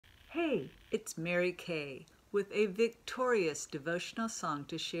Hey, it's Mary K with a victorious devotional song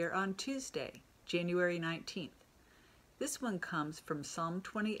to share on Tuesday, January 19th. This one comes from Psalm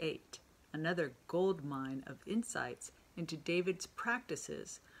 28, another gold mine of insights into David's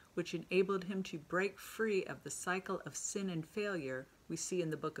practices, which enabled him to break free of the cycle of sin and failure we see in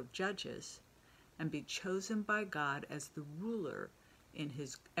the book of Judges, and be chosen by God as the ruler in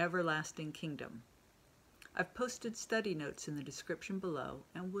his everlasting kingdom. I've posted study notes in the description below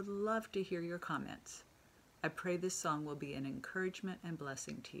and would love to hear your comments. I pray this song will be an encouragement and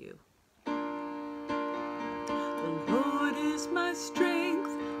blessing to you. The Lord is my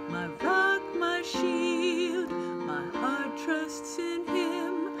strength, my rock, my shield. My heart trusts in Him.